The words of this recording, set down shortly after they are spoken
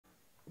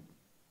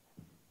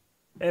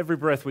Every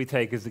breath we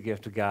take is a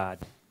gift of God.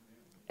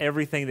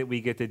 Everything that we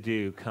get to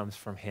do comes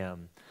from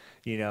Him.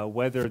 You know,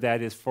 whether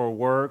that is for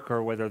work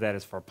or whether that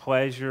is for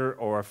pleasure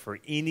or for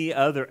any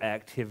other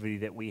activity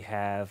that we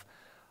have,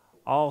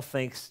 all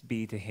thanks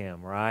be to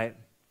Him, right?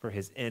 For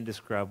His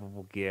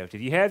indescribable gift.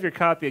 If you have your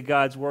copy of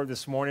God's Word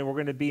this morning, we're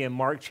going to be in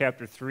Mark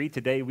chapter 3.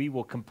 Today we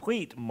will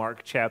complete Mark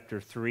chapter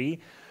 3.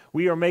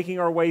 We are making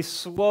our way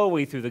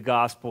slowly through the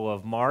Gospel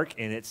of Mark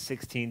in its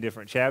 16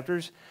 different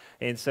chapters.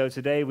 And so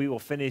today we will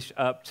finish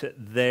up to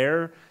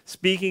there.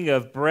 Speaking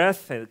of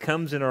breath, it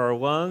comes in our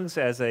lungs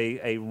as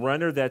a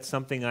runner. That's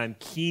something I'm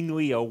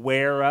keenly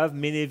aware of.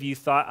 Many of you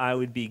thought I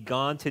would be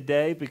gone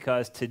today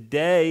because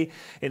today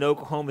in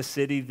Oklahoma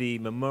City, the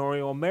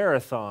Memorial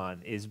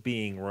Marathon is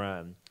being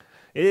run.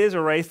 It is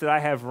a race that I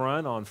have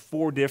run on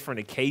 4 different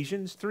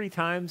occasions, 3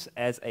 times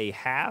as a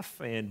half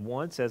and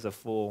once as a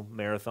full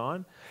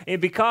marathon. And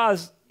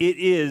because it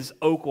is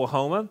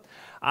Oklahoma,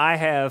 I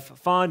have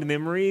fond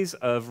memories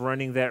of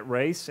running that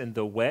race in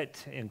the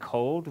wet and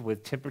cold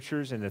with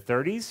temperatures in the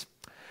 30s.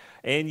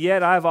 And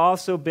yet I've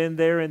also been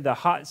there in the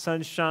hot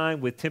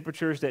sunshine with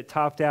temperatures that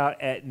topped out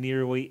at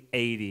nearly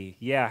 80.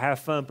 Yeah, have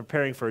fun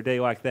preparing for a day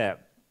like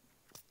that.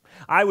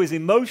 I was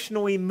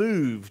emotionally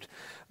moved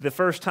the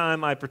first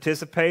time I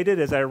participated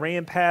as I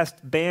ran past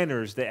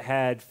banners that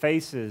had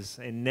faces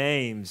and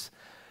names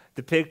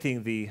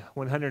depicting the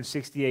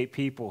 168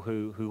 people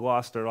who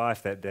lost their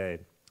life that day.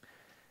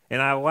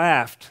 And I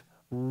laughed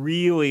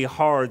really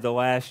hard the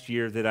last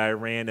year that I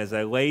ran as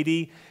a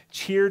lady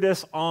cheered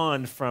us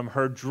on from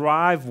her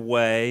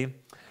driveway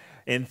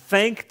and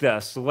thanked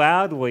us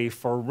loudly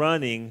for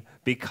running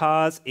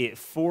because it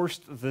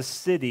forced the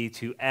city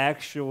to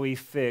actually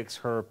fix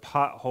her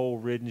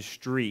pothole-ridden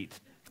street.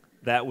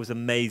 That was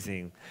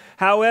amazing.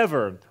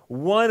 However,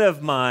 one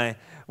of my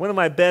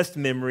best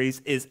memories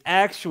is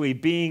actually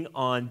being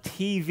on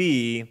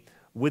TV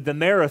with the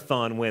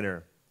marathon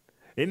winner.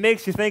 It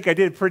makes you think I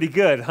did pretty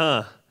good,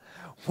 huh?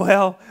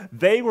 Well,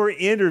 they were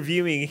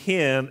interviewing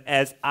him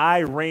as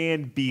I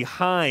ran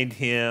behind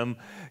him,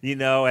 you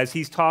know, as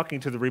he's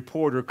talking to the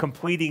reporter,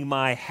 completing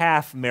my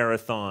half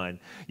marathon.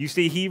 You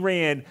see, he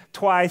ran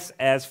twice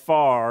as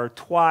far,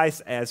 twice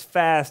as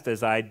fast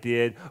as I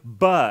did,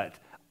 but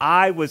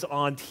I was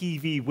on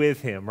TV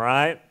with him,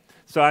 right?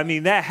 So, I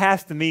mean, that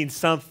has to mean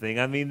something.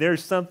 I mean,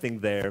 there's something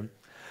there.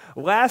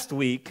 Last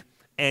week,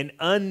 an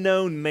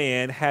unknown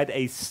man had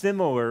a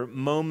similar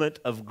moment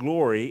of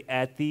glory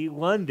at the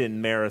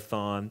London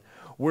Marathon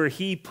where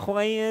he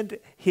planned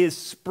his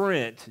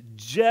sprint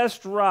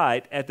just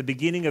right at the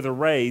beginning of the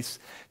race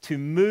to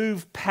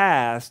move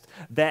past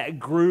that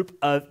group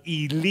of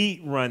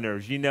elite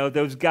runners. You know,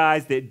 those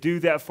guys that do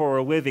that for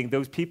a living,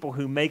 those people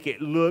who make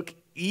it look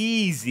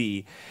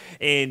easy.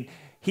 And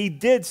he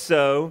did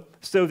so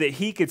that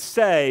he could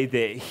say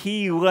that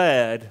he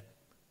led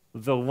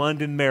the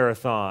London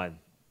Marathon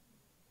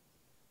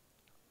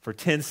for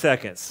 10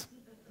 seconds.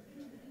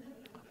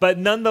 But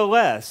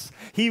nonetheless,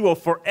 he will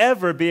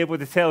forever be able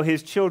to tell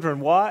his children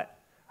what?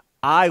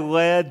 I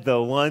led the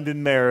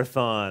London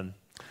Marathon.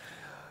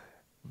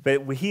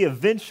 But he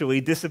eventually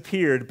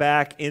disappeared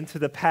back into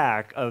the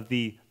pack of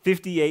the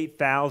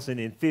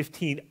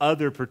 58,015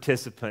 other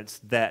participants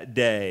that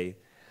day.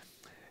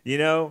 You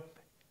know,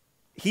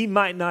 he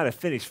might not have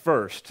finished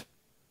first,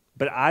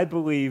 but I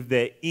believe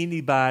that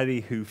anybody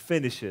who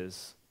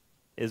finishes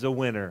is a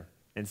winner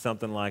in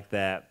something like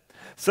that.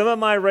 Some of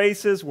my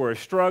races were a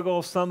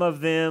struggle. Some of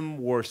them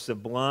were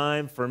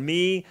sublime. For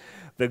me,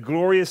 the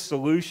glorious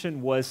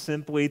solution was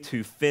simply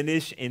to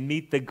finish and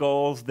meet the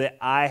goals that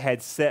I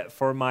had set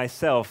for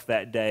myself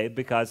that day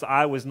because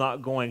I was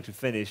not going to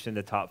finish in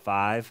the top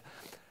 5,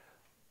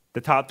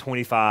 the top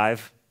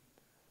 25,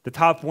 the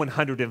top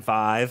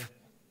 105.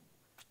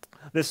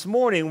 This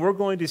morning, we're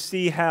going to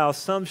see how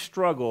some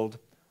struggled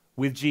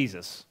with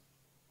Jesus.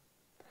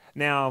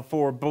 Now,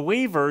 for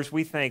believers,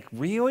 we think,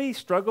 really?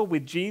 Struggle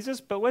with Jesus?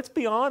 But let's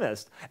be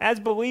honest. As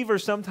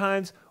believers,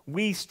 sometimes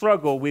we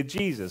struggle with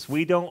Jesus.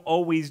 We don't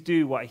always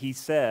do what He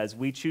says.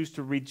 We choose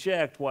to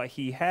reject what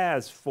He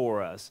has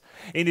for us.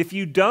 And if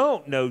you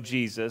don't know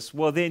Jesus,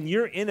 well, then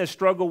you're in a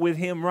struggle with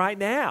Him right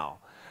now.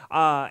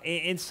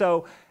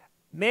 So,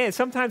 man,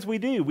 sometimes we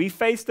do. We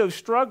face those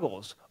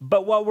struggles.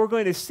 But what we're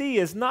going to see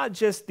is not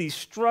just these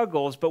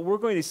struggles, but we're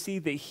going to see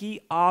that He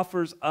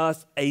offers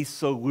us a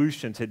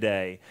solution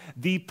today,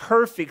 the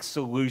perfect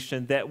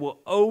solution that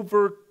will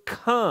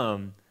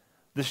overcome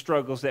the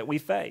struggles that we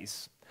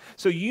face.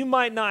 So you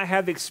might not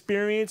have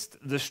experienced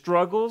the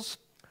struggles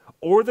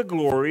or the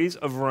glories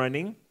of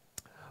running,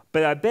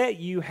 but I bet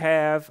you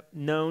have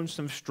known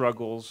some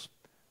struggles,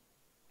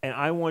 and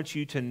I want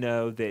you to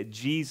know that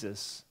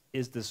Jesus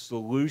is the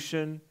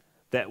solution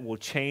that will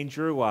change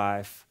your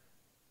life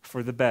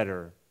for the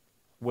better,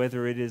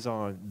 whether it is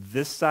on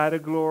this side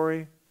of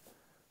glory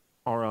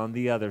or on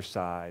the other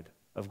side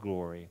of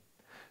glory.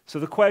 So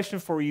the question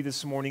for you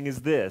this morning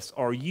is this: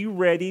 are you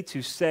ready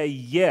to say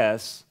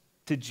yes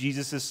to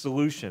Jesus'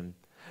 solution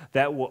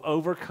that will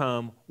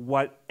overcome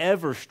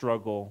whatever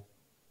struggle,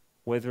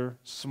 whether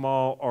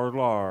small or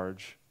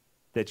large,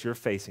 that you're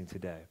facing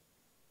today?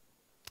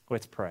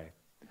 Let's pray.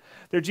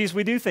 Dear Jesus,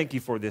 we do thank you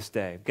for this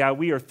day. God,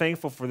 we are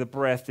thankful for the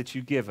breath that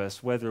you give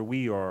us, whether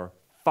we are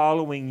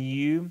following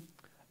you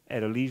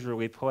at a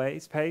leisurely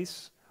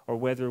pace, or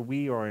whether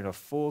we are in a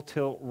full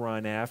tilt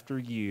run after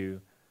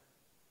you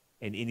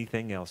and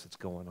anything else that's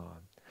going on.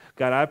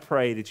 God, I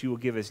pray that you will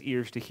give us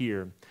ears to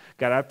hear.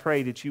 God, I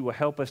pray that you will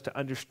help us to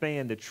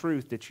understand the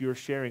truth that you're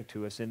sharing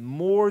to us. And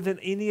more than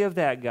any of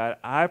that, God,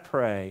 I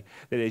pray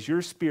that as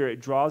your Spirit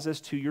draws us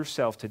to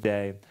yourself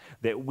today,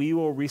 that we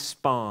will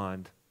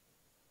respond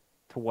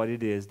to what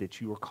it is that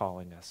you are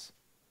calling us,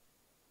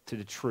 to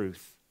the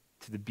truth,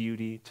 to the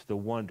beauty, to the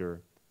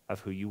wonder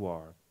of who you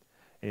are.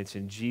 And it's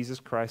in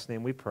Jesus Christ's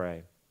name we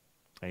pray.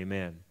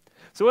 Amen.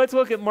 So let's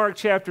look at Mark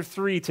chapter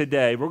 3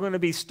 today. We're going to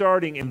be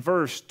starting in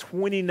verse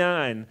 20,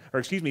 and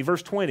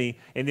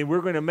then we're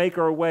going to make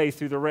our way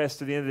through the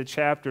rest of the end of the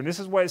chapter. And this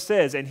is what it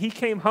says. And he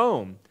came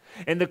home,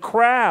 and the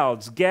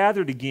crowds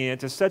gathered again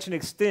to such an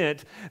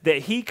extent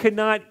that he could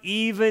not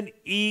even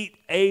eat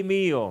a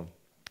meal.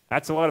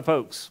 That's a lot of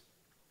folks.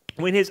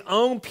 When his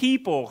own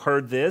people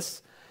heard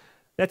this,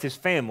 that's his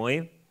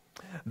family,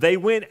 they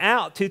went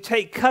out to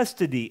take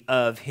custody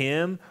of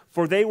him,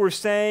 for they were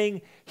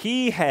saying,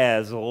 he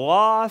has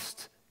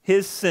lost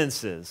his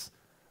senses.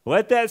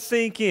 Let that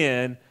sink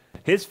in.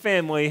 His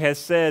family has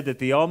said that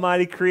the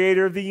Almighty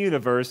Creator of the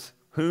universe,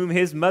 whom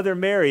his mother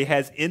Mary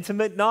has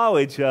intimate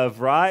knowledge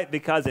of, right?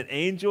 Because an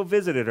angel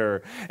visited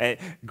her and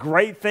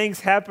great things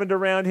happened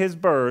around his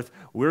birth.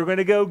 We're going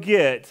to go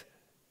get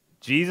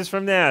Jesus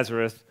from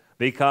Nazareth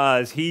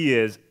because he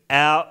is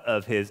out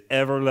of his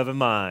ever-loving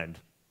mind.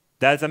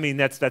 That's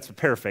a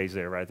paraphrase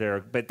there, right there.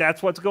 But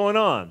that's what's going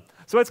on.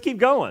 So let's keep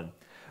going.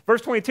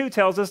 Verse 22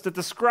 tells us that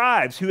the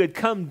scribes who had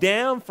come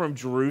down from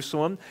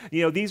Jerusalem,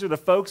 these are the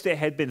folks that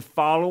had been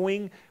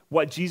following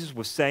what Jesus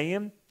was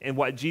saying and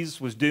what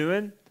Jesus was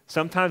doing,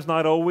 sometimes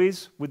not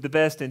always with the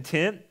best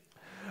intent.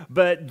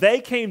 But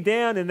they came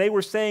down and they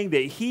were saying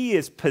that he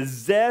is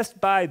possessed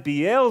by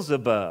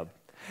Beelzebub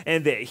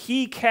and that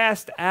he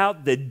cast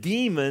out the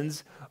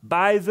demons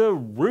by the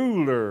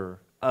ruler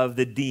of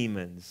the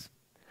demons.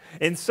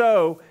 And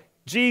so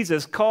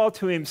Jesus called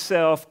to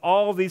himself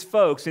all these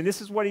folks, and this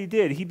is what he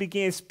did. He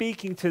began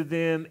speaking to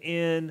them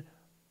in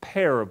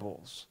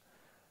parables.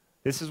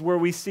 This is where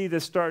we see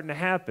this starting to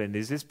happen.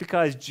 Is this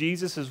because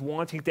Jesus is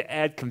wanting to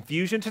add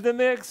confusion to the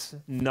mix?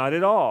 Not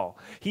at all.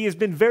 He has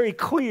been very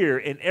clear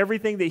in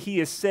everything that he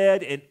has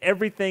said and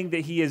everything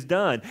that he has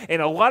done.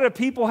 And a lot of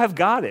people have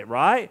got it,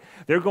 right?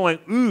 They're going,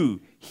 ooh,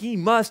 he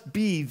must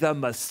be the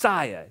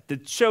Messiah, the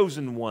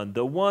chosen one,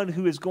 the one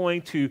who is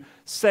going to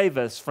save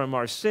us from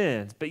our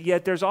sins. But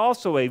yet there's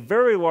also a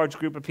very large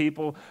group of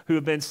people who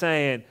have been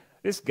saying,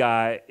 this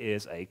guy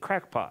is a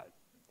crackpot.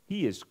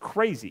 He is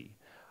crazy.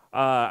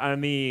 I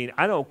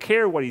don't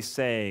care what he's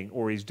saying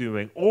or he's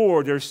doing.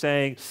 Or they're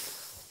saying,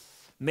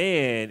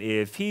 man,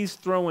 if he's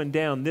throwing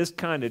down this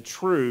kind of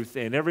truth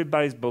and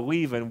everybody's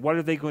believing, what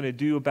are they going to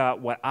do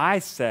about what I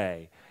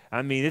say?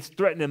 It's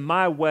threatening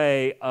my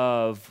way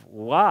of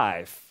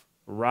life,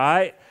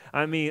 right?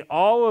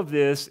 All of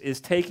this is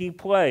taking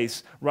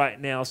place right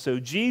now. So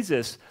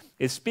Jesus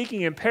is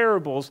speaking in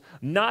parables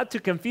not to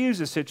confuse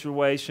the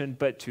situation,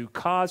 but to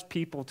cause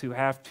people to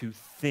have to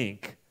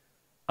think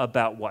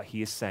about what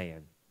he is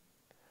saying.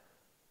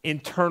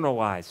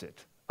 Internalize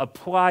it,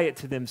 apply it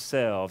to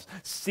themselves,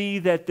 see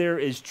that there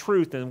is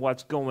truth in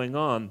what's going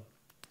on.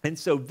 And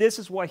so this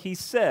is what he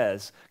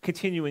says,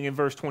 continuing in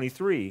verse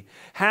 23.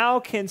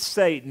 How can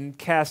Satan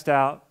cast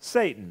out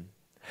Satan?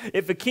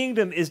 If a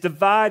kingdom is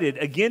divided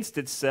against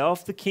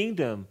itself, the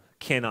kingdom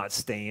cannot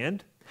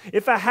stand.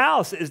 If a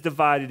house is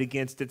divided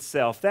against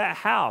itself, that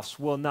house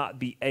will not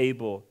be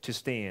able to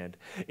stand.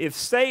 If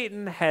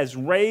Satan has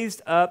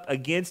raised up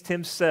against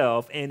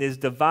himself and is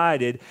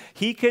divided,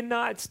 he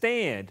cannot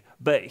stand,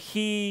 but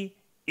he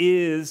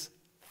is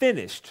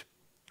finished.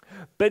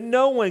 But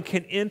no one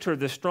can enter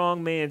the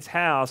strong man's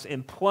house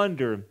and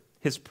plunder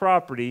his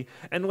property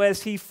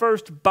unless he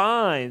first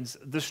binds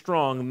the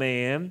strong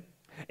man,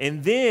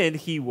 and then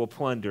he will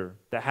plunder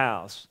the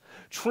house.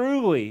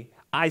 Truly,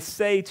 I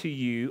say to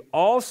you,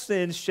 all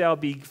sins shall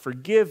be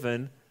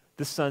forgiven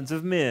the sons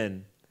of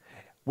men,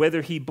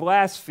 whether he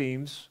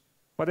blasphemes,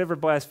 whatever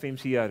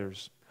blasphemes he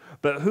utters.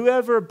 But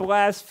whoever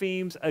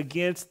blasphemes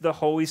against the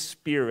Holy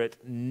Spirit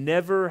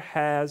never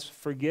has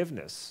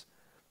forgiveness,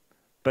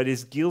 but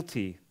is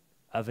guilty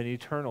of an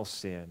eternal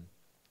sin.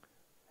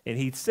 And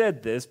he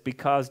said this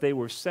because they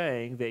were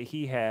saying that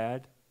he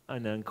had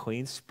an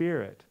unclean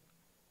spirit.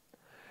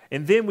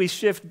 And then we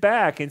shift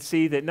back and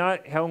see that not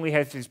only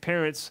has his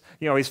parents,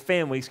 his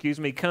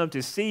family, come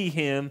to see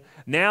him,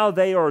 now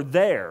they are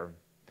there.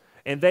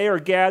 And they are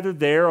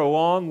gathered there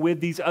along with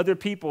these other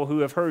people who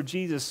have heard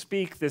Jesus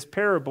speak this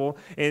parable.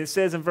 And it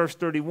says in verse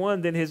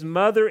 31, then his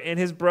mother and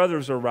his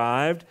brothers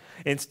arrived,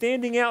 and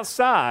standing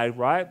outside,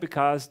 right,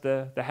 because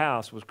the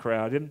house was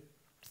crowded,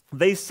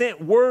 they sent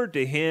word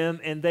to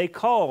him and they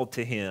called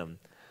to him.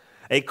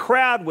 A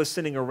crowd was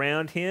sitting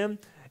around him,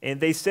 and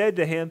they said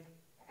to him,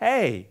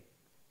 hey,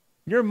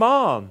 your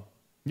mom,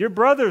 your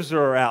brothers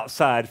are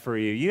outside for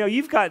you.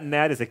 You've gotten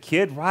that as a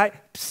kid, right?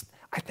 Psst,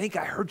 I think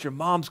I heard your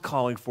mom's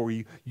calling for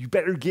you. You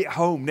better get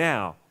home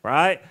now,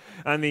 right?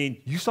 I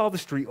mean, you saw the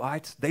street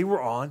lights. They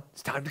were on.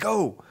 It's time to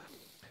go.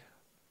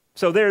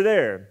 So they're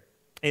there.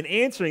 And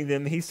answering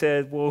them, he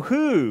said, well,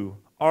 who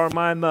are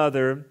my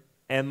mother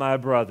and my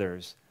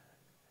brothers?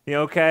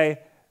 Okay?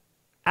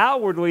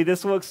 Outwardly,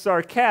 this looks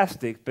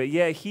sarcastic, but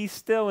yet he's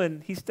still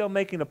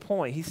making a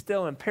point. He's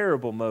still in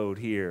parable mode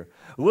here.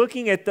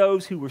 Looking at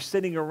those who were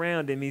sitting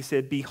around him, he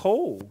said,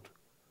 behold,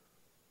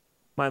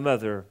 my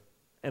mother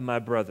and my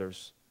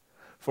brothers.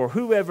 For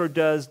whoever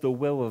does the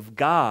will of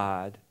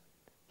God,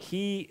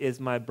 he is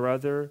my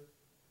brother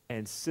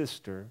and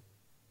sister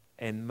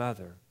and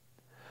mother.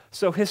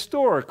 So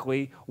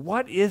historically,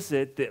 what is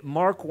it that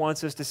Mark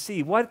wants us to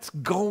see? What's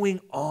going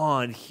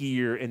on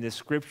here in this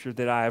scripture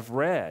that I have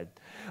read?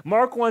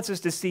 Mark wants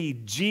us to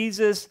see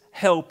Jesus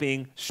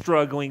helping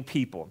struggling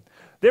people.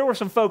 There were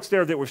some folks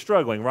there that were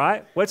struggling,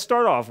 right? Let's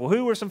start off. Well,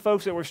 who were some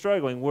folks that were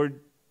struggling? Were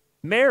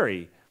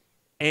Mary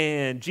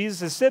and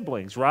Jesus'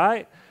 siblings,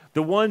 right?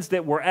 The ones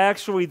that were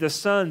actually the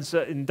sons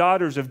and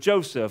daughters of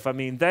Joseph. I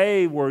mean,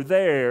 they were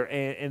there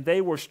and they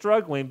were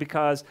struggling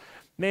because,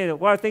 man, a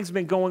lot of things have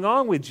been going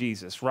on with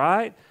Jesus,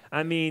 right?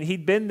 I mean,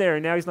 he'd been there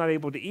and now he's not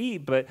able to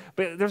eat, but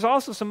there's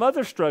also some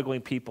other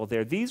struggling people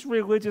there. These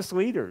religious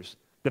leaders,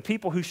 the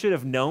people who should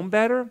have known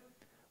better,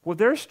 well,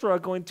 they're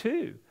struggling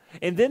too.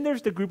 And then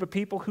there's the group of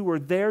people who are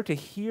there to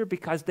hear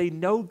because they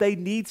know they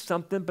need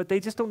something, but they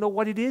just don't know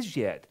what it is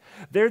yet.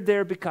 They're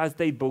there because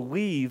they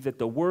believe that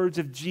the words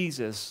of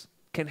Jesus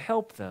can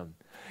help them.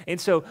 And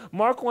so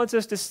Mark wants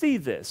us to see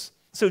this.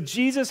 So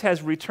Jesus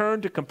has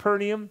returned to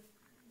Capernaum.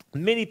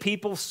 Many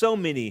people, so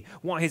many,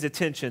 want his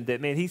attention that,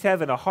 man, he's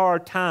having a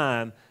hard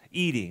time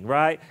eating,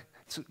 right?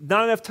 So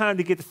not enough time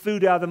to get the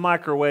food out of the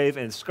microwave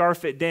and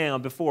scarf it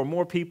down before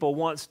more people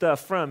want stuff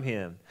from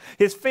him.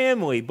 His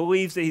family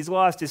believes that he's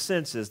lost his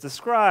senses. The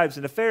scribes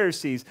and the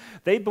Pharisees,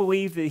 they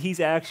believe that he's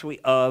actually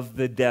of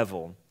the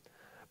devil.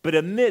 But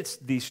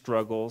amidst these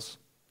struggles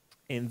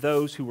and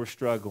those who were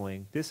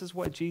struggling, this is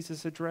what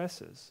Jesus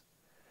addresses.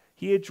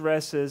 He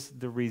addresses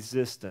the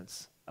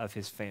resistance of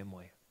his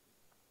family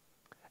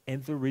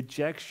and the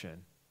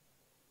rejection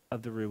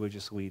of the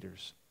religious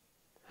leaders.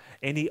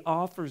 And he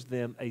offers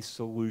them a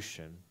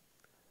solution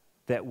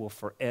that will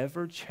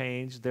forever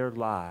change their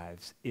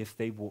lives if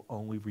they will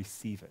only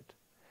receive it,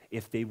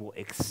 if they will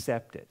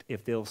accept it,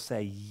 if they'll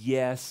say,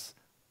 yes,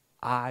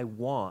 I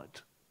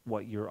want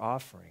what you're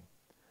offering.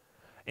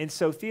 And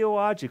so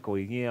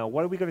theologically,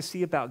 what are we going to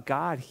see about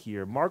God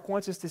here? Mark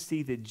wants us to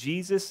see that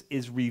Jesus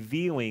is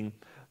revealing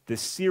the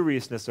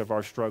seriousness of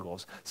our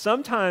struggles.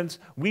 Sometimes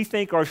we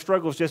think our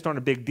struggles just aren't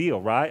a big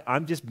deal, right?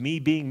 I'm just me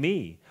being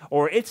me.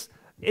 Or it's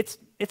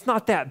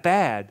not that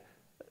bad.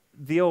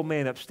 The old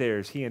man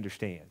upstairs, he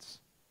understands.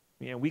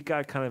 We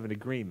got kind of an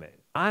agreement.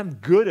 I'm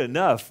good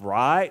enough,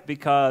 right?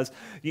 Because,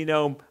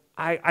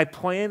 I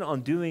plan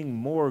on doing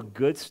more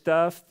good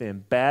stuff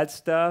than bad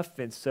stuff.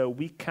 And so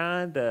we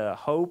kind of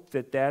hope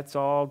that that's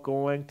all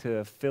going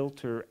to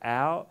filter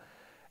out.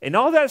 And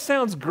all that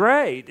sounds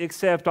great,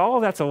 except all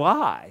of that's a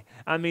lie.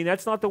 I mean,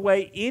 that's not the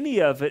way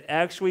any of it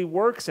actually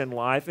works in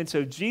life. And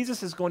so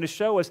Jesus is going to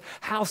show us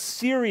how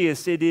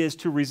serious it is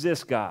to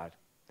resist God,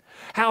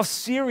 how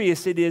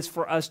serious it is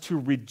for us to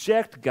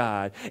reject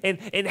God,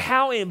 and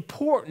how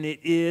important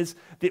it is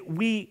that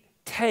we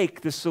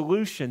take the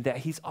solution that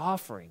he's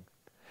offering.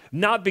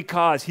 Not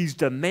because he's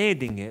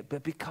demanding it,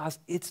 but because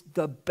it's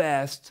the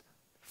best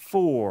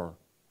for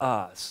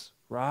us,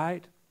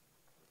 right?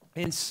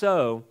 And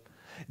so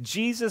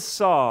Jesus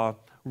saw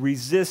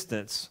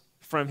resistance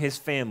from his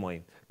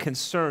family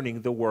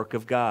concerning the work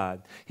of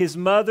God. His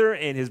mother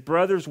and his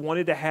brothers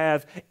wanted to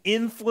have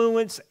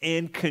influence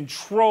and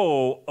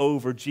control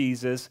over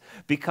Jesus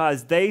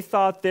because they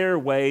thought their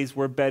ways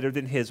were better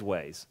than his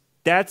ways.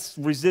 That's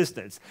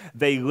resistance.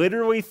 They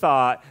literally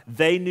thought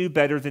they knew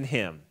better than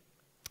him.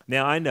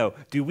 Now, I know,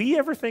 do we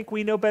ever think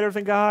we know better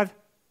than God?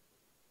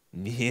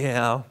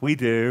 Yeah, we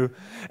do.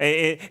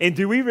 And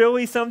do we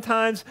really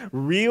sometimes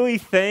really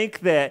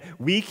think that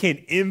we can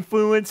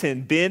influence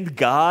and bend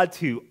God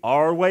to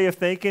our way of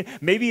thinking?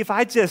 Maybe if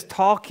I just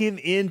talk him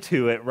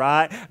into it,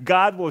 right,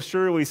 God will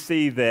surely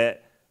see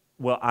that,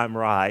 well, I'm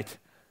right.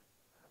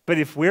 But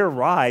if we're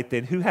right,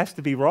 then who has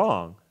to be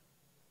wrong?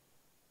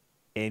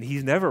 And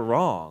he's never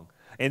wrong.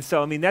 And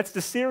so, that's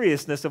the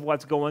seriousness of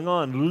what's going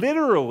on.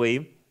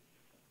 Literally,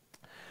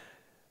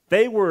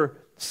 they were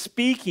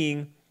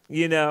speaking,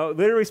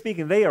 literally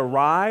speaking, they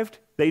arrived,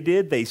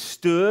 they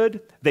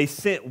stood, they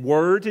sent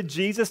word to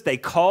Jesus, they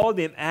called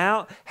him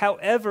out.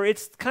 However,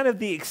 it's kind of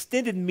the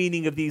extended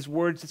meaning of these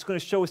words that's going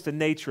to show us the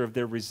nature of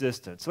their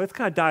resistance. So let's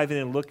kind of dive in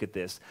and look at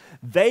this.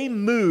 They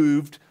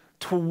moved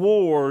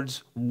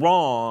towards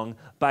wrong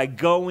by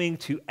going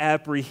to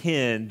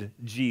apprehend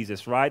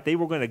Jesus, right? They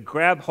were going to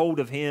grab hold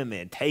of him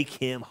and take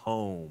him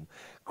home.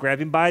 Grab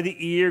him by the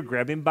ear,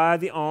 grab him by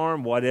the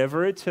arm,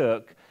 whatever it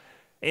took.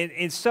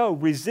 And so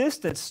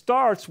resistance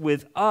starts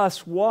with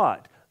us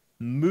what?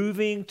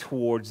 Moving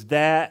towards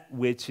that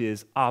which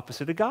is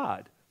opposite of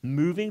God.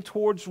 Moving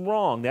towards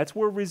wrong. That's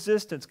where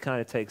resistance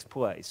kind of takes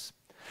place.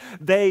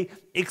 They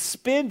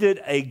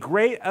expended a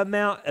great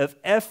amount of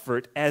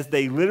effort as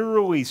they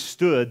literally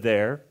stood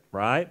there,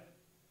 right?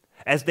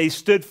 As they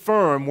stood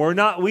firm, we're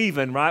not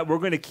leaving, right? We're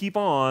going to keep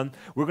on.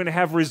 We're going to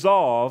have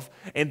resolve.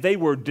 And they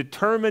were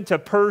determined to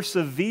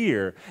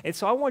persevere. And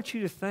so I want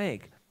you to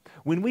think,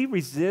 when we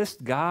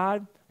resist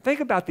God,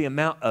 think about the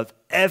amount of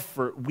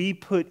effort we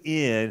put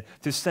in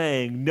to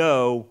saying,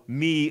 no,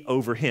 me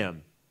over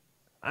him.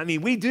 I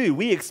mean, we do.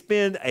 We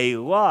expend a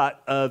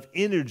lot of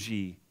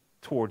energy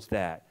towards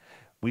that.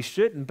 We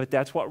shouldn't, but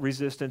that's what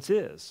resistance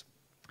is.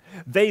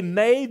 They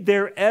made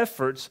their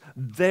efforts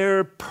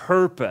their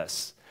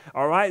purpose.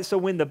 All right, so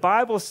when the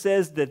Bible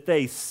says that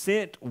they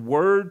sent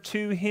word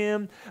to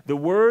him, the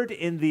word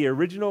in the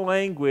original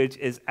language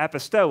is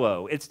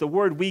apostello. It's the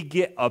word we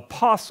get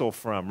apostle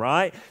from,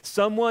 right?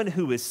 Someone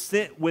who is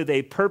sent with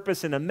a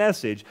purpose and a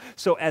message.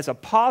 So as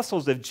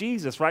apostles of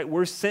Jesus, right,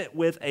 we're sent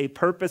with a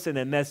purpose and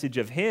a message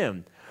of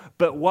him.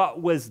 But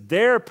what was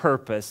their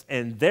purpose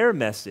and their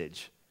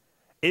message?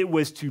 It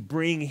was to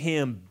bring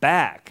him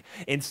back.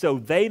 And so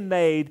they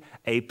made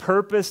a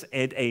purpose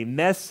and a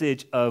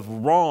message of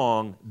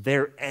wrong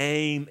their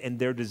aim and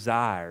their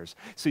desires.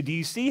 So do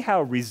you see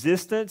how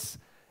resistance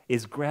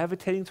is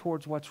gravitating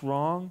towards what's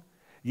wrong?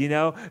 You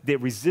know,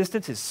 that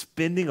resistance is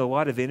spending a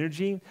lot of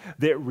energy.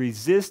 That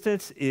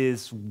resistance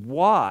is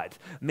what?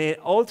 Man,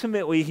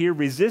 ultimately here,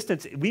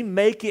 resistance, we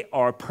make it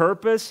our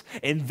purpose,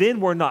 and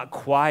then we're not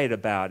quiet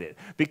about it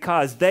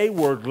because they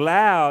were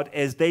loud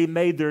as they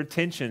made their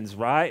intentions,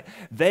 right?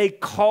 They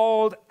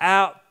called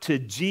out to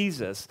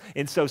Jesus.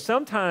 And so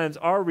sometimes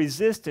our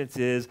resistance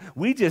is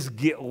we just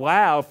get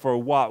loud for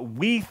what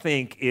we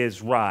think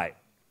is right.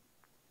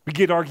 We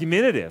get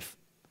argumentative.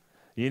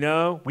 You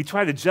know, we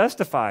try to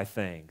justify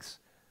things.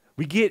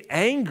 We get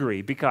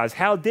angry because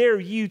how dare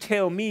you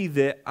tell me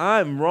that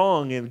I'm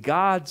wrong and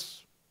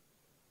God's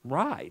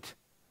right?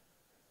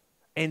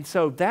 And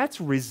so that's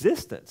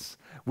resistance.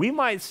 We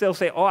might still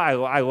say, oh,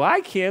 I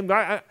like him.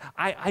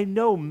 I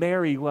know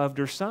Mary loved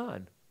her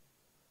son.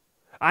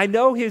 I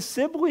know his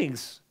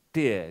siblings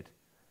did.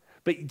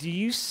 But do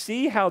you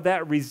see how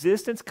that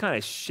resistance kind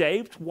of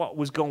shaped what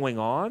was going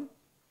on?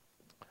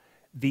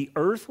 The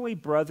earthly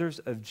brothers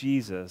of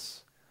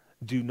Jesus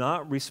do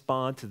not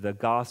respond to the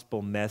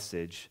gospel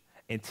message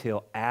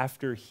until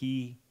after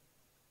he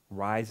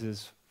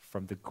rises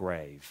from the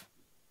grave.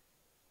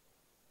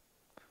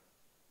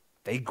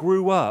 They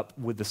grew up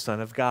with the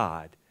Son of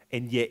God,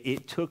 and yet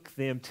it took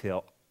them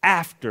till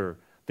after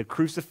the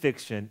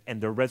crucifixion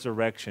and the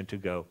resurrection to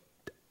go,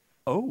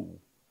 oh,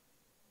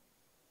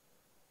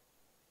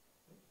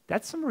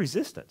 that's some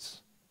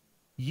resistance.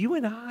 You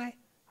and I,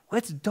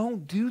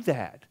 don't do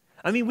that.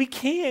 I mean, we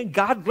can.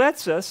 God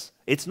lets us.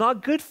 It's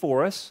not good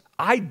for us.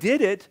 I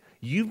did it.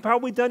 You've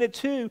probably done it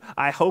too.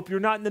 I hope you're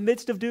not in the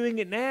midst of doing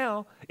it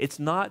now. It's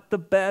not the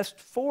best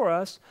for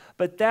us,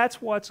 but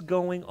that's what's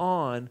going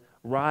on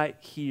right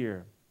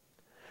here.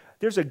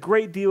 There's a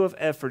great deal of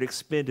effort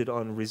expended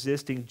on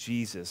resisting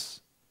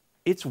Jesus.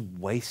 It's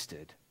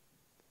wasted,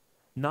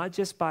 not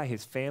just by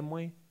his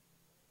family,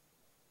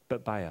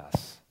 but by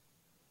us.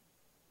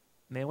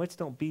 Man, let's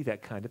don't be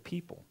that kind of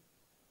people.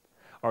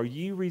 Are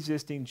you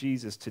resisting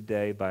Jesus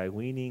today by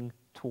leaning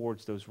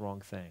towards those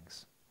wrong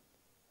things?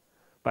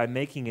 By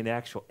making an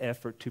actual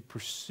effort to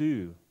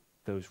pursue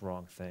those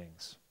wrong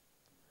things?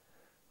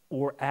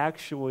 Or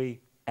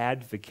actually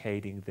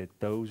advocating that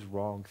those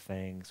wrong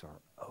things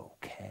are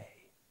okay?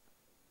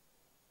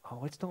 Oh,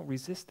 let's don't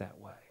resist that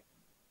way.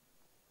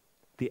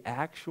 The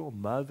actual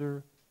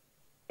mother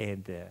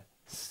and the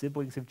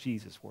siblings of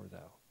Jesus were,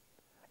 though.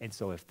 And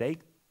so if they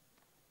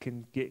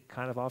can get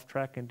kind of off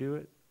track and do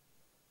it,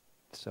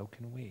 so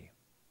can we.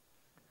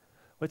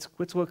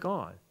 Let's look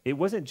on. It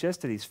wasn't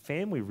just that his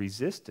family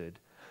resisted,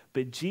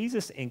 but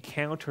Jesus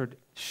encountered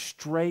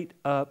straight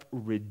up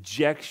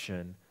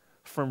rejection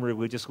from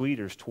religious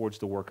leaders towards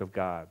the work of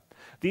God.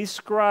 These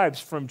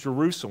scribes from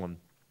Jerusalem,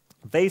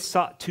 they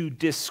sought to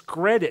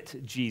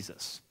discredit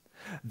Jesus.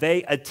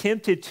 They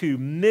attempted to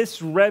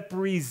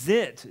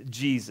misrepresent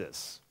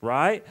Jesus,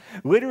 right?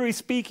 Literally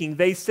speaking,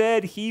 they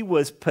said he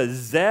was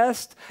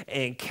possessed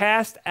and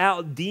cast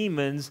out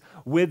demons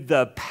with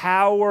the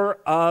power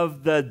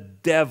of the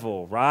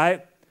devil,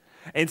 right?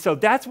 And so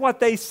that's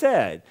what they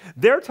said.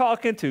 They're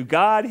talking to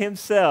God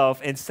himself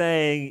and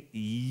saying,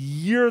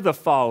 you're the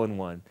fallen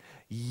one.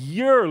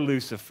 You're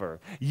Lucifer.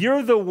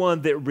 You're the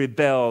one that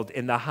rebelled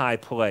in the high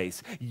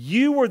place.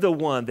 You were the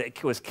one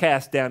that was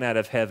cast down out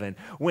of heaven,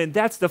 when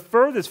that's the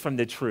furthest from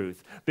the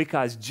truth,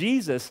 because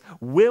Jesus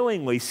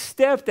willingly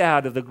stepped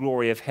out of the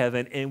glory of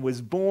heaven and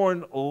was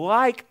born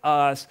like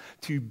us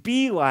to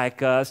be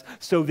like us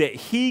so that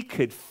he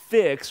could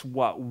fix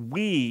what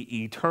we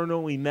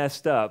eternally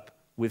messed up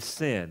with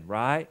sin,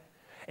 right?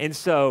 And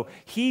so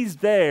he's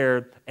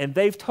there, and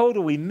they've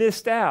totally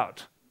missed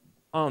out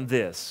on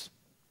this.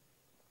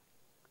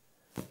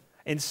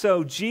 And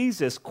so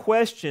Jesus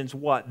questions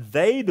what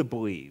they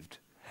believed,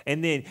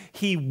 and then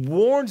he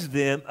warns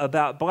them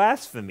about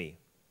blasphemy.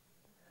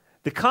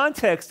 The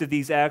context of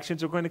these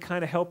actions are going to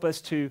kind of help us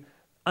to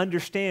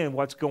understand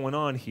what's going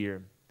on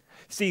here.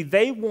 See,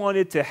 they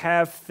wanted to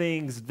have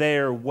things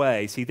their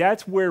way. See,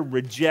 that's where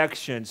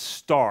rejection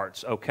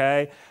starts,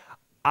 okay?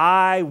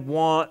 I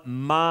want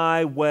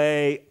my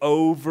way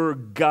over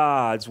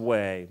God's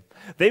way.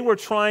 They were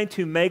trying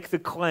to make the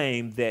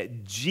claim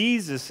that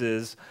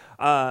Jesus's,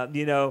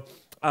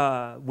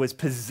 was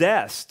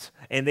possessed,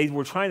 and they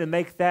were trying to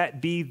make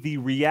that be the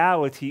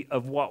reality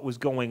of what was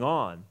going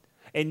on.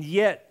 And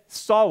yet,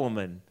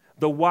 Solomon,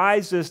 the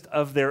wisest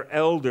of their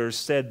elders,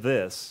 said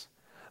this: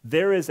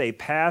 there is a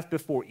path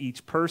before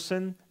each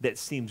person that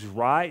seems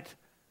right,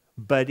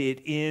 but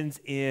it ends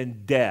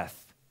in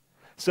death.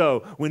 So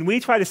when we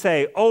try to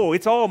say, oh,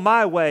 it's all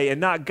my way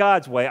and not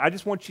God's way, I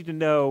just want you to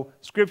know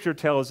Scripture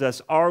tells us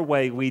our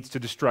way leads to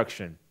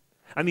destruction.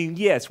 I mean,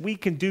 yes, we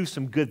can do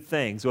some good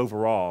things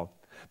overall,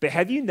 but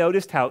have you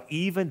noticed how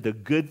even the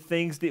good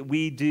things that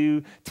we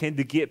do tend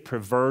to get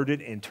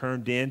perverted and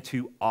turned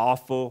into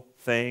awful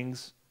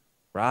things,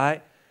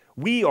 right?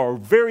 We are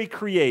very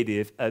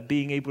creative at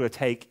being able to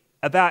take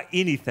about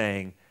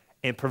anything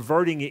and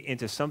perverting it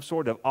into some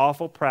sort of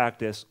awful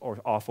practice or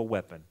awful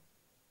weapon.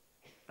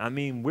 I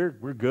mean, we're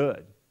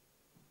good.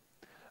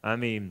 I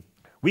mean,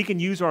 we can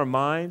use our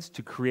minds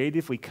to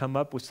creatively come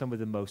up with some of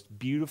the most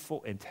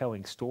beautiful and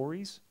telling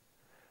stories.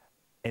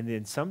 And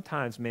then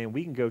sometimes, man,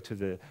 we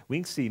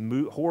can see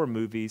horror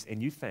movies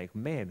and you think,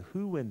 man,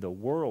 who in the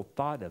world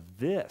thought of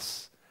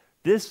this?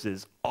 This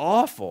is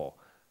awful.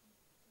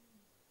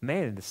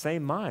 Man, in the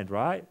same mind,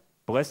 right?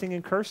 Blessing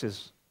and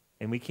curses.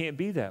 And we can't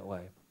be that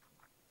way.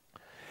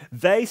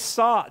 They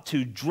sought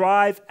to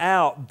drive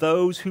out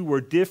those who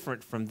were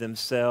different from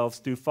themselves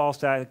through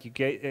false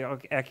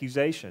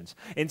accusations.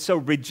 And so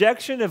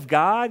rejection of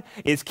God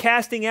is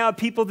casting out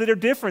people that are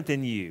different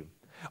than you.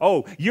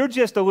 Oh, you're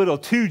just a little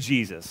too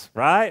Jesus,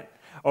 right?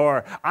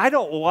 Or I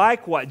don't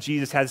like what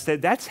Jesus has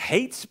said. That's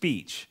hate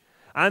speech.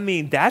 I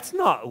mean, that's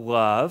not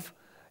love.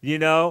 You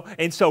know,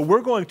 and so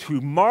we're going to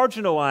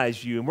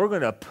marginalize you and we're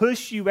going to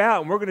push you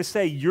out and we're going to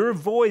say your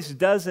voice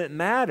doesn't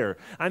matter.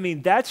 I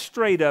mean, that's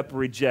straight up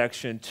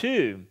rejection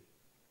too.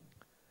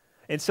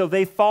 And so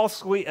they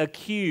falsely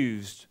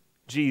accused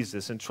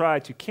Jesus and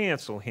tried to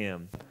cancel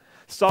him.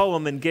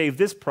 Solomon gave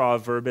this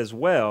proverb as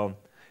well: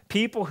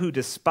 people who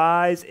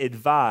despise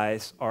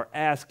advice are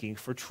asking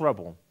for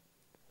trouble.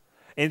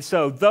 And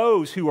so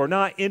those who are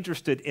not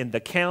interested in the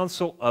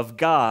counsel of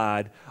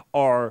God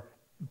are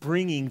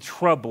bringing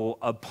trouble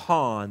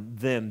upon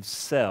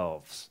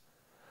themselves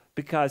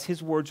because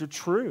his words are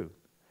true.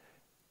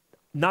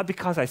 Not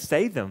because I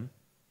say them,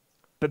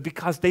 but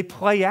because they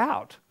play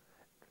out.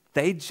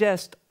 They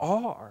just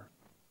are.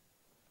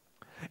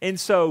 And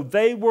so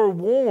they were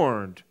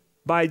warned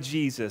by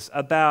Jesus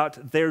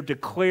about their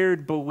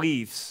declared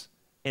beliefs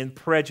and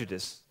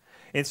prejudice.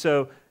 And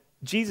so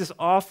Jesus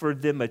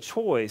offered them a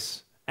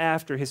choice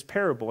after his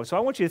parable. And so I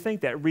want you to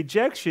think that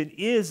rejection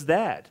is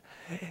that.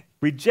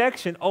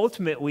 Rejection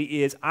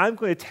ultimately is, I'm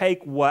going to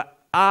take what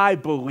I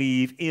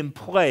believe in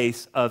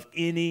place of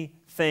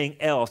anything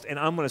else, and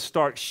I'm going to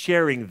start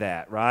sharing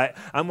that, right?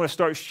 I'm going to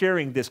start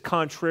sharing this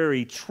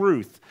contrary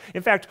truth.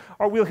 In fact,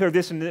 or we'll hear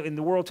this in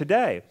the world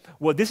today.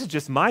 Well, this is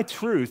just my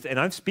truth, and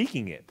I'm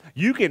speaking it.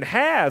 You can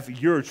have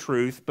your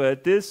truth,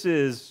 but this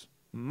is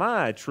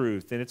my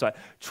truth. And it's like,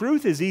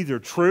 truth is either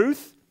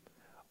truth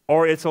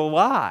or it's a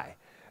lie.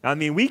 I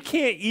mean, we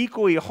can't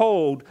equally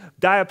hold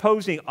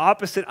opposing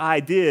opposite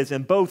ideas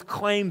and both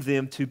claim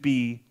them to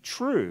be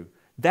true.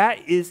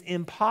 That is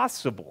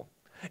impossible.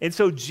 And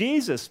so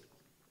Jesus,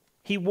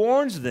 he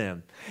warns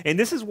them. And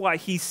this is why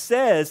he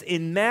says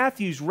in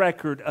Matthew's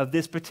record of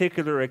this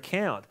particular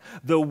account,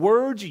 the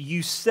words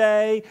you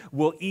say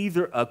will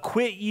either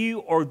acquit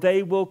you or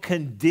they will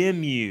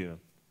condemn you.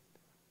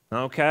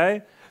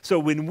 Okay? So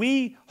when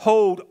we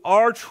hold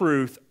our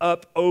truth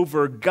up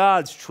over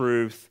God's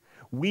truth,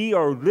 we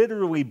are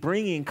literally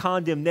bringing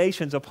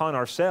condemnations upon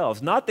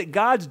ourselves. Not that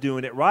God's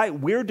doing it, right?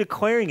 We're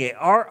declaring it.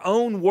 Our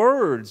own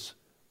words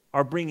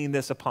are bringing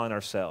this upon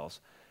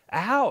ourselves.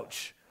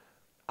 Ouch.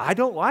 I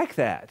don't like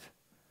that.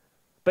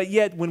 But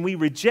yet, when we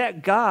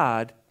reject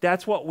God,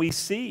 that's what we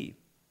see.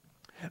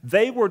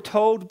 They were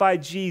told by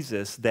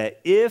Jesus that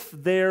if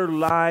their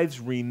lives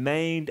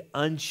remained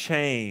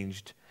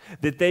unchanged,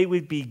 that they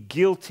would be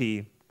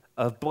guilty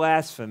of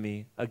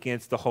blasphemy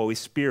against the Holy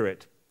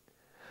Spirit.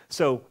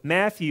 So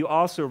Matthew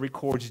also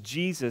records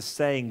Jesus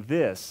saying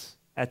this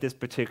at this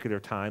particular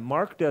time.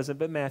 Mark doesn't,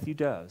 but Matthew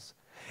does.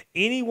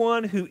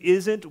 Anyone who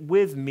isn't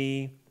with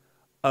me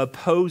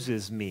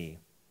opposes me.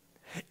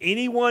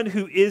 Anyone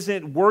who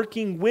isn't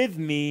working with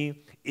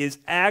me is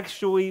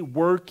actually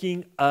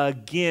working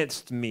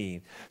against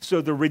me. So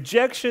the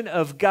rejection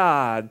of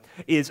God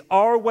is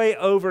our way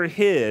over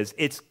his.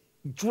 It's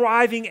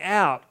driving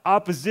out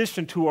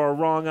opposition to our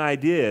wrong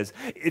ideas.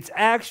 It's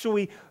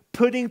actually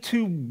putting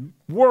to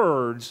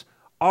words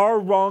our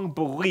wrong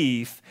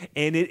belief,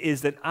 and it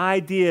is an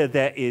idea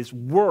that is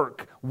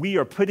work. We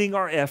are putting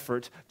our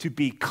effort to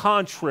be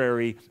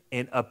contrary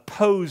and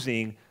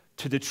opposing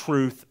to the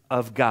truth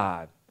of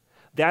God.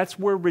 That's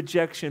where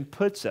rejection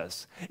puts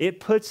us. It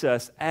puts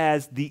us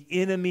as the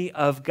enemy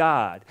of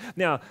God.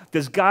 Now,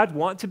 does God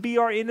want to be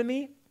our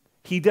enemy?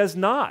 He does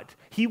not.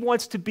 He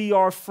wants to be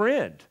our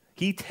friend.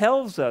 He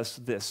tells us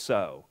this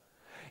so.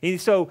 And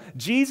so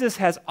Jesus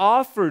has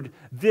offered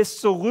this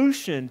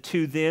solution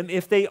to them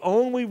if they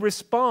only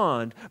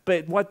respond,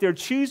 but what they're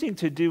choosing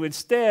to do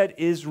instead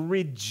is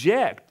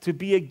reject, to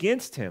be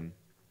against him.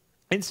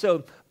 And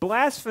so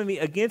blasphemy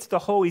against the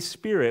Holy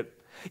Spirit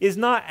is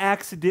not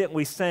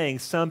accidentally saying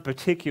some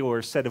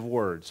particular set of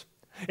words.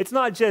 It's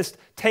not just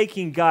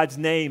taking God's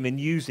name and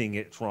using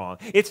it wrong.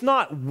 It's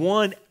not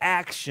one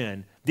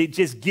action that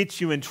just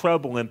gets you in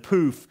trouble and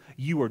poof,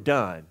 you are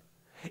done.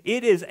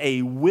 It is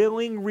a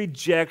willing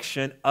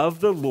rejection of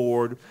the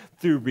Lord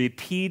through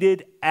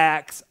repeated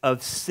acts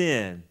of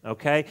sin,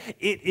 okay?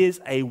 It is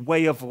a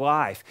way of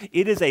life.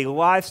 It is a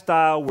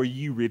lifestyle where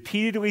you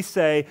repeatedly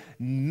say,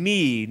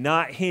 me,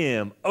 not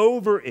him,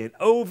 over and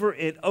over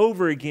and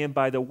over again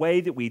by the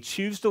way that we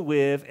choose to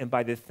live and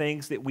by the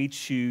things that we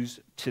choose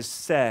to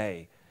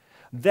say.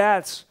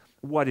 That's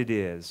what it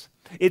is.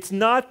 It's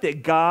not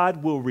that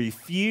God will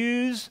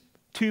refuse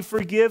to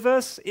forgive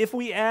us if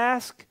we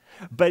ask,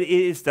 but it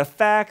is the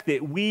fact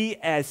that we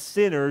as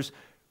sinners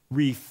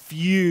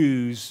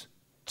refuse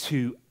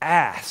to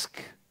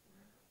ask.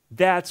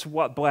 That's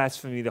what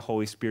blasphemy of the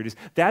Holy Spirit is.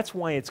 That's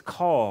why it's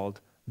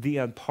called the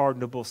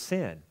unpardonable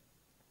sin.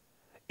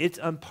 It's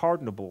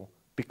unpardonable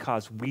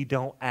because we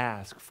don't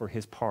ask for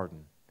his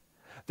pardon.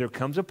 There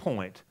comes a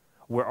point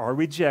where our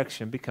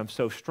rejection becomes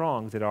so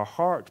strong that our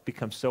heart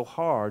becomes so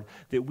hard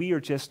that we are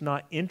just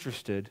not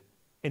interested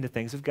in the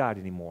things of God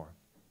anymore.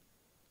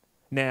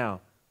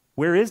 Now,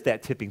 where is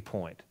that tipping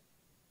point?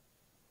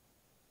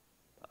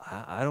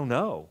 I don't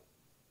know.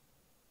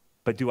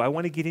 But do I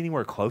want to get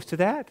anywhere close to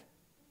that?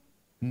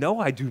 No,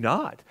 I do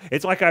not.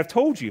 It's like I've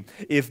told you,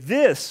 if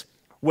this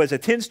was a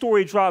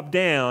 10-story drop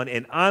down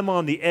and I'm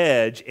on the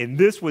edge and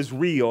this was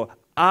real,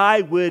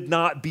 I would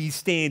not be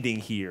standing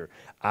here.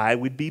 I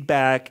would be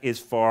back as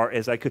far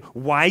as I could.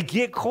 Why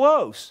get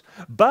close?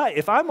 But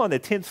if I'm on the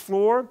 10th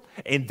floor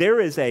and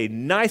there is a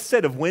nice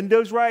set of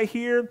windows right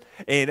here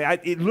and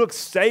it looks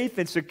safe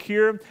and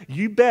secure,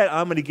 you bet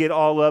I'm going to get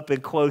all up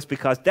and close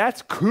because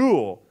that's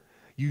cool.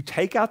 You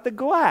take out the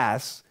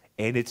glass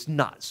and it's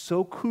not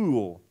so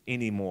cool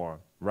anymore,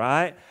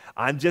 right?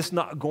 I'm just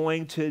not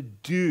going to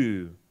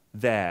do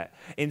that.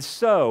 And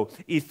so,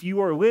 if you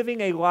are living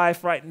a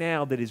life right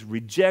now that is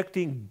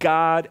rejecting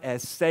God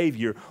as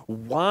Savior,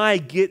 why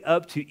get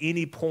up to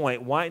any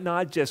point? Why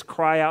not just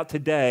cry out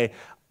today,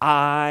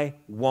 I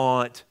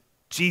want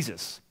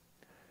Jesus?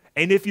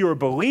 And if you're a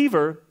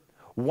believer,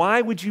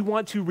 why would you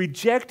want to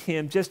reject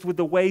him just with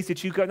the ways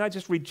that you go? Not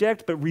just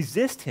reject, but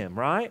resist him,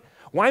 right?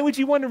 Why would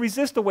you want to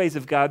resist the ways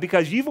of God?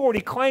 Because you've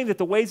already claimed that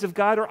the ways of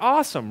God are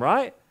awesome,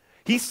 right?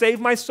 He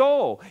saved my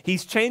soul.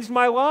 He's changed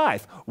my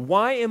life.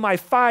 Why am I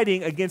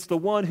fighting against the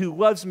one who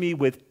loves me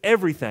with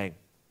everything?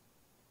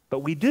 But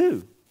we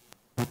do.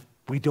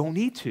 We don't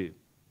need to.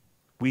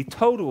 We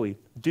totally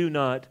do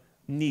not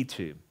need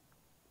to.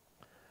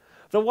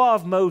 The law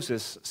of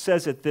Moses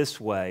says it this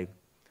way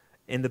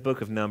in the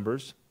book of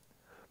Numbers.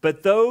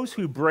 But those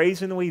who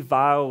brazenly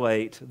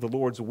violate the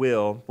Lord's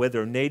will,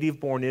 whether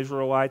native-born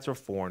Israelites or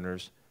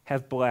foreigners,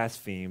 have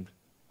blasphemed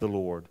the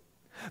Lord.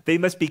 They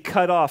must be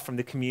cut off from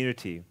the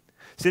community.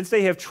 Since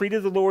they have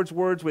treated the Lord's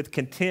words with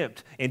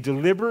contempt and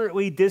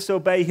deliberately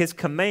disobey his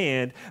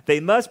command, they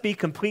must be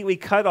completely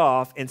cut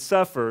off and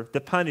suffer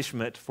the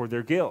punishment for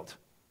their guilt.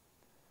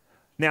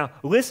 Now,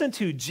 listen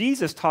to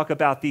Jesus talk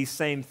about these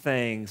same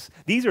things.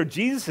 These are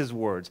Jesus'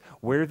 words.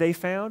 Where are they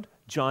found?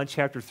 John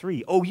chapter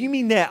 3. Oh, you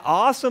mean that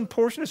awesome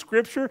portion of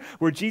Scripture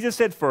where Jesus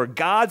said, for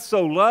God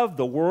so loved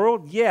the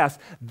world? Yes,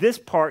 this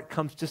part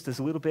comes just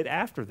a little bit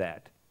after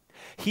that.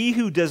 He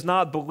who does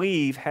not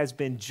believe has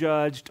been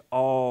judged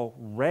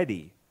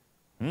already,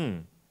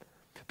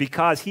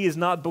 because he has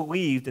not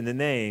believed in the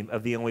name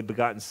of the only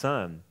begotten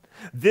Son.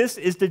 This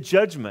is the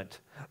judgment,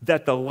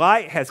 that the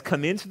light has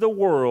come into the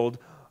world,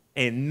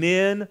 and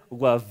men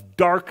love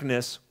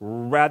darkness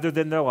rather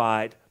than the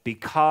light,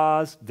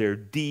 because their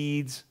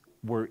deeds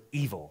were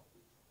evil.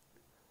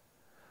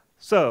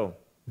 So,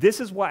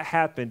 this is what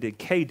happened at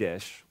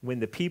Kadesh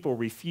when the people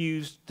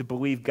refused to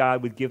believe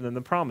God would give them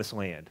the promised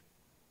land.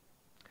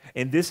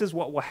 And this is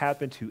what will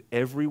happen to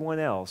everyone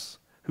else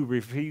who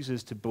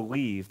refuses to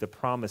believe the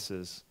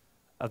promises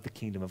of the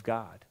kingdom of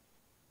God.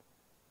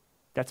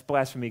 That's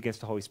blasphemy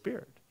against the Holy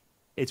Spirit.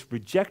 It's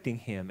rejecting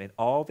him and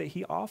all that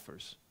he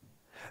offers.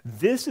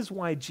 This is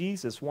why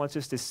Jesus wants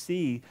us to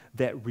see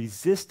that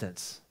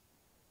resistance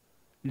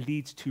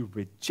leads to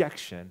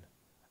rejection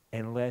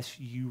unless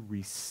you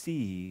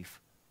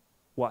receive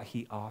what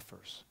he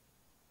offers.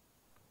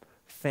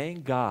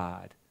 Thank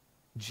God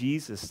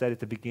Jesus said at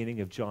the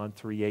beginning of John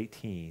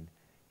 3:18,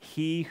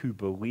 he who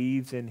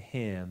believes in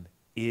him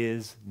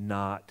is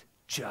not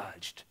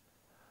judged.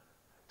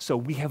 So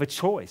we have a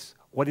choice.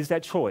 What is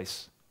that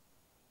choice?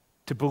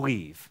 To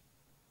believe.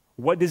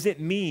 What does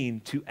it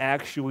mean to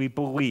actually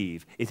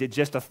believe? Is it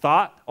just a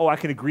thought, oh, I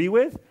can agree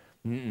with?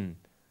 When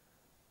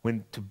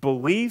to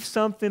believe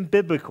something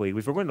biblically,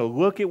 if we're going to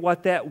look at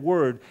what that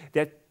word,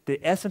 that the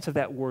essence of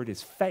that word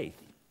is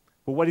faith.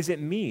 Well, what does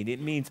it mean? It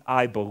means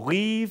I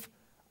believe,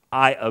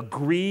 I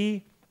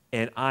agree,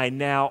 and I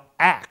now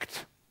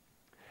act.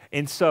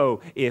 And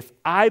so if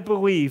I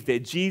believe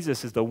that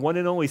Jesus is the one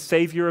and only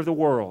Savior of the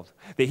world,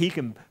 that he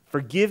can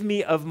forgive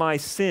me of my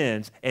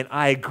sins, and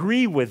I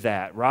agree with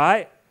that,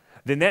 right?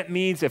 Then that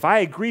means if I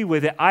agree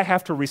with it, I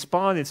have to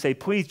respond and say,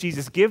 please,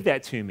 Jesus, give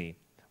that to me,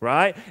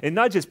 right? And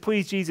not just,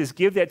 please, Jesus,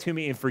 give that to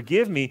me and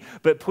forgive me,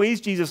 but please,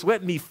 Jesus,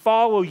 let me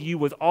follow you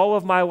with all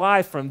of my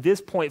life from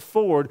this point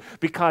forward,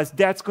 because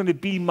that's going to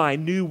be my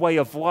new way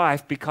of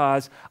life,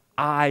 because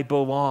I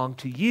belong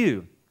to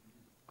you.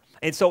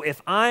 And so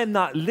if I'm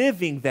not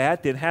living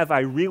that, then have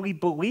I really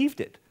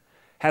believed it?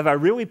 Have I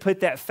really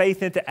put that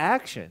faith into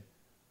action?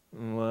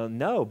 Well,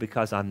 no,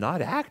 because I'm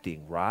not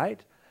acting,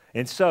 right?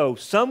 And so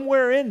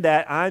somewhere in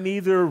that, I'm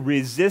either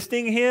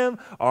resisting him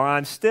or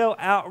I'm still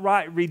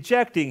outright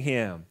rejecting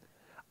him.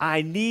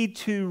 I need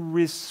to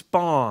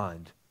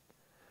respond.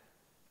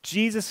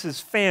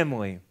 Jesus'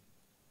 family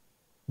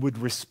would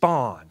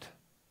respond.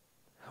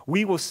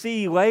 We will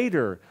see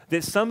later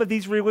that some of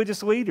these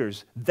religious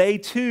leaders, they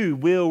too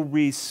will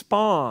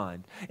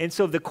respond. And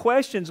so the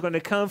question is going to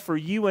come for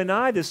you and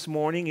I this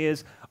morning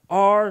is,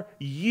 are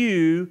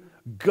you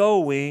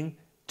going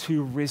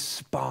to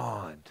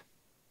respond?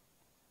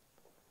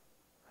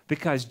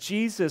 Because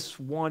Jesus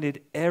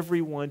wanted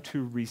everyone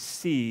to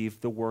receive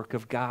the work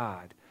of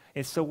God.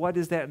 And so what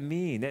does that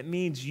mean? That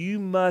means you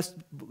must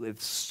live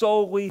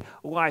solely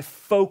life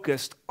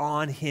focused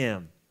on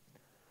him.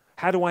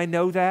 How do I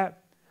know that?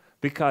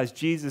 Because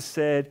Jesus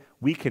said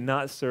we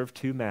cannot serve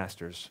two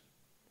masters.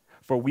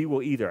 For we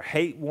will either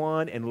hate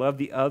one and love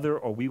the other,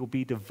 or we will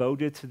be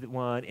devoted to the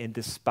one and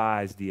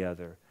despise the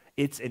other.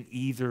 It's an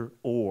either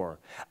or.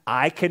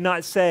 I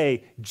cannot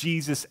say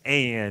Jesus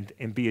and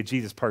be a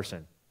Jesus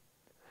person.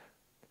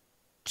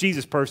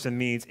 Jesus person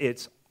means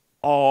it's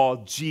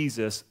all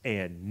Jesus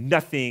and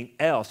nothing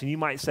else. And you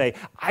might say,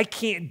 I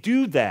can't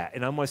do that.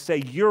 And I'm going to say,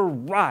 you're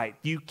right.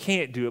 You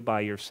can't do it by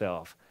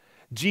yourself.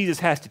 Jesus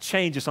has to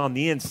change us on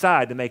the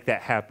inside to make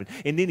that happen.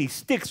 And then he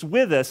sticks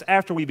with us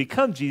after we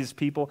become Jesus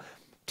people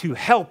to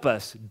help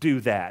us do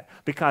that.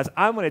 Because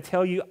I'm going to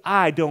tell you,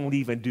 I don't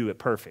even do it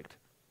perfect.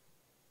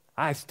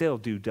 I still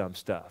do dumb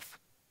stuff.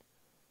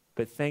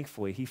 But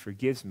thankfully, he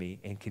forgives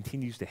me and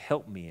continues to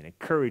help me and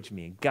encourage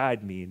me and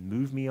guide me and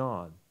move me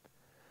on.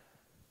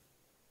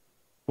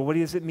 But what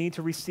does it mean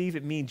to receive?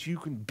 It means you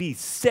can be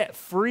set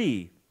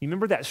free. You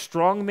remember that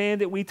strong man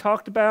that we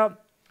talked about?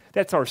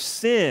 That's our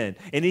sin,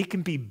 and it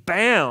can be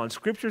bound.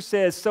 Scripture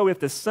says, so if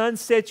the Son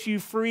sets you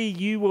free,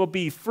 you will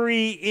be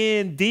free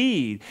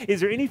indeed.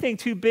 Is there anything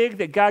too big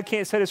that God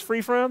can't set us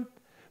free from?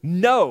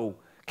 No.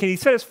 Can he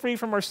set us free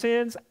from our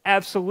sins?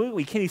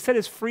 Absolutely. Can he set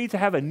us free to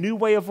have a new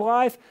way of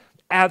life?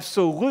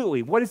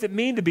 Absolutely. What does it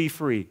mean to be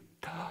free?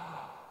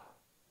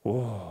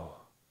 Whoa,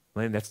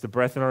 man, that's the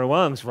breath in our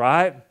lungs,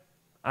 right?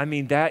 I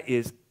mean, that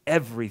is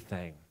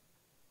everything.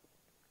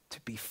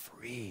 To be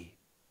free.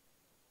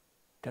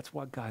 That's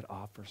what God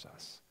offers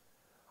us.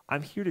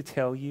 I'm here to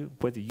tell you,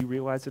 whether you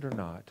realize it or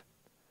not,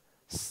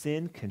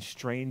 sin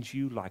constrains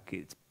you like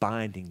it's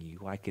binding you,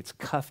 like it's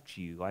cuffed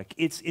you, like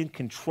it's in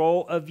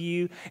control of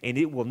you, and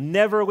it will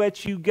never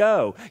let you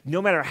go. No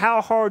matter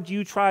how hard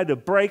you try to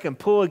break and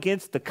pull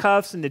against the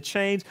cuffs and the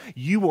chains,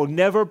 you will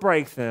never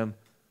break them.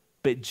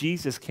 But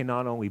Jesus can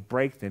not only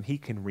break them, he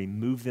can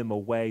remove them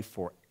away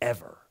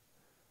forever.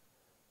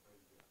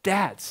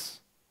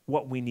 That's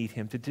what we need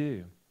him to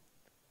do.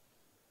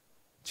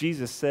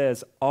 Jesus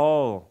says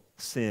all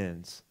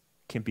sins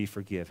can be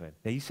forgiven.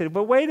 Now you said,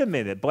 but wait a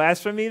minute,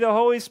 blasphemy the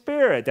Holy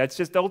Spirit. That's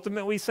just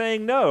ultimately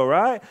saying no,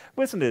 right?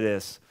 Listen to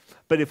this.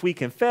 But if we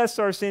confess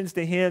our sins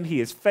to him, he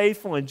is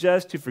faithful and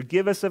just to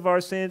forgive us of our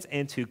sins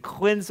and to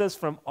cleanse us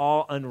from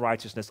all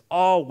unrighteousness,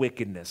 all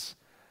wickedness.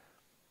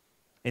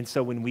 And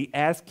so when we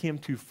ask him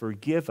to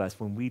forgive us,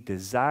 when we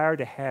desire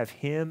to have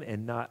him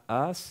and not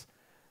us,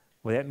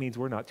 well, that means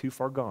we're not too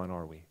far gone,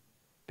 are we?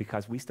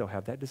 Because we still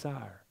have that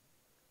desire.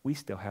 We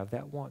still have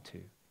that want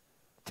to.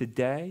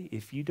 Today,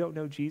 if you don't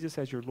know Jesus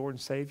as your Lord and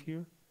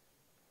Savior,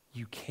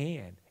 you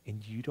can,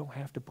 and you don't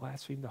have to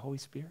blaspheme the Holy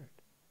Spirit.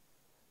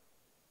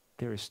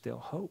 There is still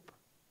hope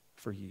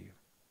for you.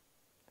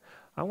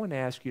 I want to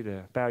ask you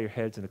to bow your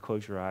heads and to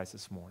close your eyes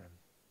this morning.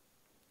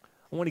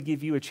 I want to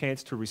give you a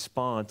chance to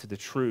respond to the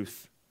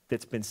truth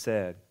that's been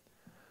said.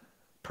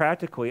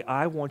 Practically,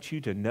 I want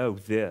you to know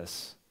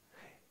this.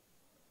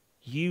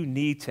 You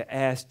need to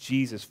ask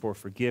Jesus for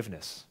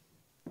forgiveness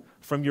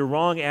from your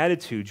wrong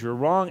attitudes, your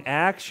wrong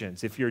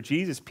actions. If you're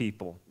Jesus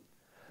people,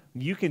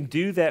 you can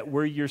do that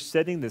where you're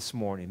sitting this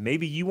morning.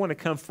 Maybe you want to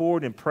come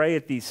forward and pray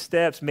at these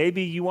steps.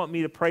 Maybe you want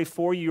me to pray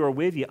for you or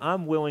with you.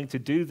 I'm willing to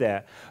do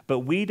that. But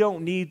we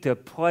don't need to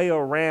play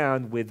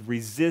around with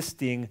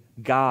resisting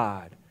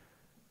God.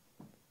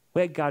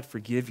 Let God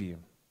forgive you.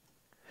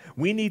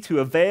 We need to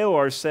avail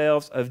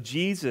ourselves of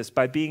Jesus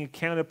by being a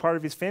counted part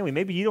of his family.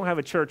 Maybe you don't have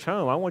a church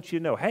home. I want you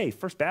to know, hey,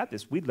 First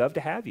Baptist, we'd love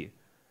to have you.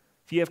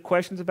 If you have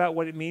questions about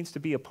what it means to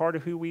be a part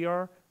of who we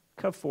are,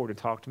 come forward and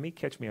talk to me.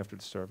 Catch me after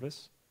the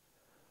service.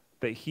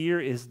 But here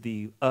is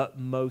the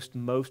utmost,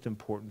 most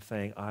important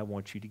thing I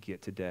want you to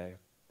get today.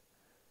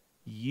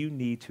 You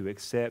need to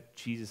accept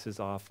Jesus'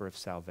 offer of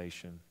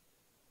salvation.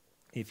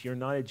 If you're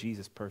not a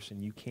Jesus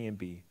person, you can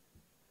be.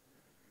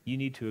 You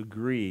need to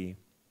agree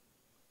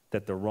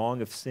that the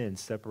wrong of sin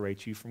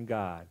separates you from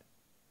God.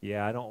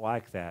 Yeah, I don't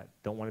like that.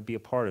 Don't want to be a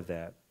part of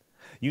that.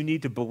 You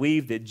need to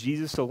believe that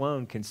Jesus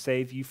alone can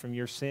save you from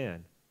your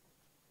sin.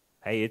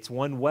 Hey, it's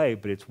one way,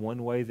 but it's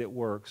one way that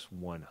works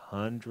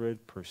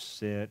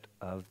 100%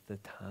 of the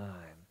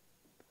time.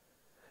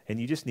 And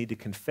you just need to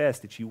confess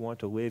that you want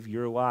to live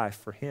your life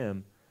for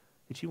him,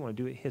 that you want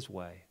to do it his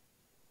way.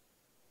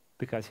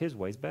 Because his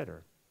way is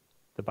better.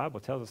 The Bible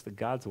tells us that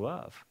God's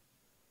love.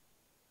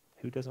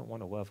 Who doesn't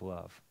want to love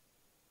love?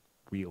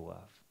 Real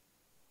love.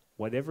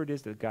 Whatever it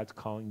is that God's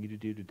calling you to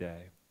do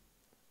today,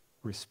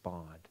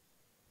 respond.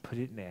 Put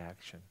it into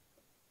action.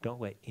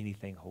 Don't let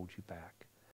anything hold you back.